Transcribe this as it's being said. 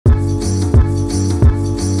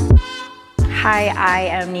Hi, I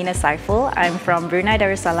am Nina Saiful. I'm from Brunei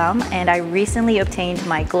Darussalam and I recently obtained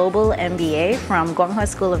my Global MBA from Guanghua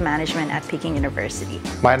School of Management at Peking University.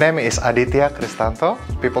 My name is Aditya Kristanto.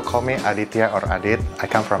 People call me Aditya or Adit. I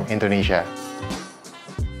come from Indonesia.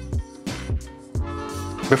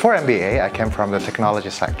 Before MBA, I came from the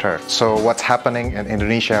technology sector. So what's happening in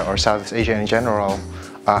Indonesia or Southeast Asia in general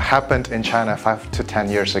happened in China 5 to 10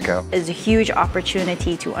 years ago. It's a huge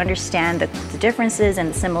opportunity to understand the differences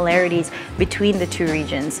and the similarities between the two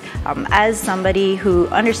regions. As somebody who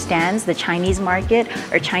understands the Chinese market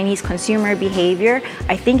or Chinese consumer behavior,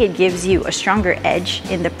 I think it gives you a stronger edge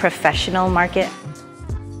in the professional market.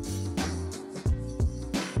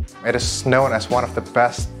 It is known as one of the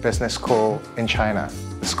best business schools in China.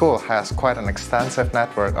 The school has quite an extensive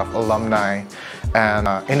network of alumni and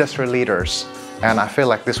industry leaders, and I feel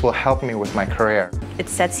like this will help me with my career. It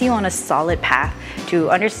sets you on a solid path to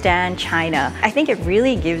understand China. I think it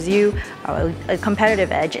really gives you a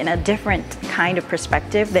competitive edge and a different kind of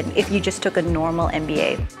perspective than if you just took a normal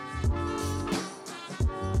MBA.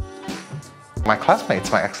 My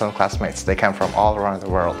classmates, my excellent classmates, they came from all around the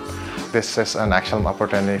world. This is an excellent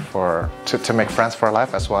opportunity to make friends for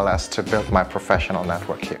life as well as to build my professional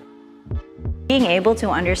network here. Being able to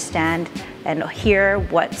understand and hear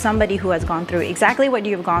what somebody who has gone through, exactly what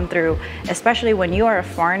you've gone through, especially when you are a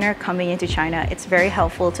foreigner coming into China, it's very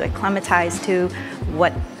helpful to acclimatize to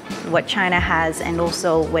what China has, and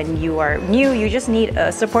also when you are new, you just need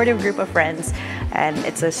a supportive group of friends, and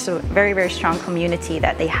it's a very, very strong community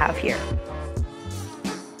that they have here.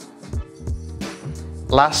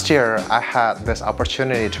 Last year, I had this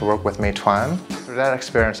opportunity to work with Meituan. Through that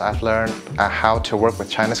experience, I've learned how to work with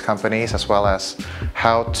Chinese companies as well as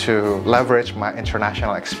how to leverage my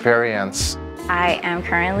international experience. I am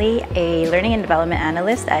currently a Learning and Development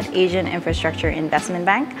Analyst at Asian Infrastructure Investment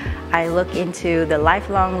Bank. I look into the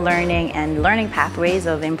lifelong learning and learning pathways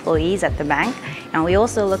of employees at the bank. And we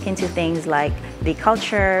also look into things like the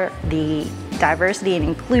culture, the diversity and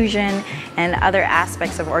inclusion, and other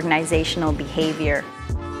aspects of organizational behavior.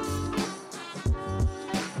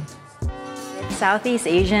 Southeast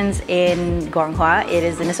Asians in Guanghua. It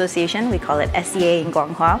is an association, we call it SEA in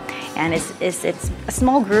Guanghua, and it's a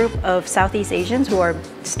small group of Southeast Asians who are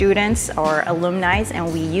students or alumni,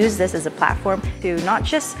 and we use this as a platform to not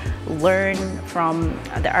just learn from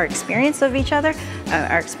our experience of each other,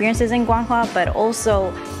 our experiences in Guanghua, but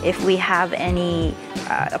also if we have any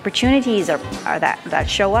opportunities that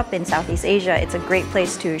show up in Southeast Asia, it's a great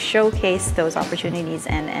place to showcase those opportunities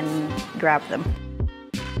and grab them.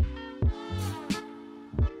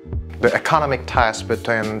 The economic ties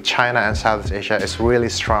between China and Southeast Asia is really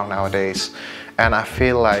strong nowadays, and I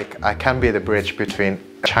feel like I can be the bridge between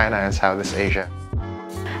China and Southeast Asia.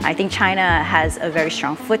 I think China has a very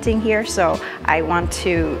strong footing here, so I want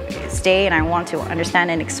to stay and I want to understand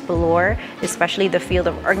and explore, especially the field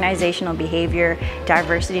of organizational behavior,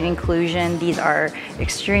 diversity and inclusion. These are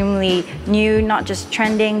extremely new, not just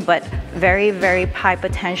trending, but very, very high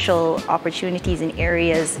potential opportunities in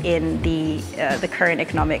areas in the current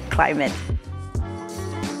economic climate.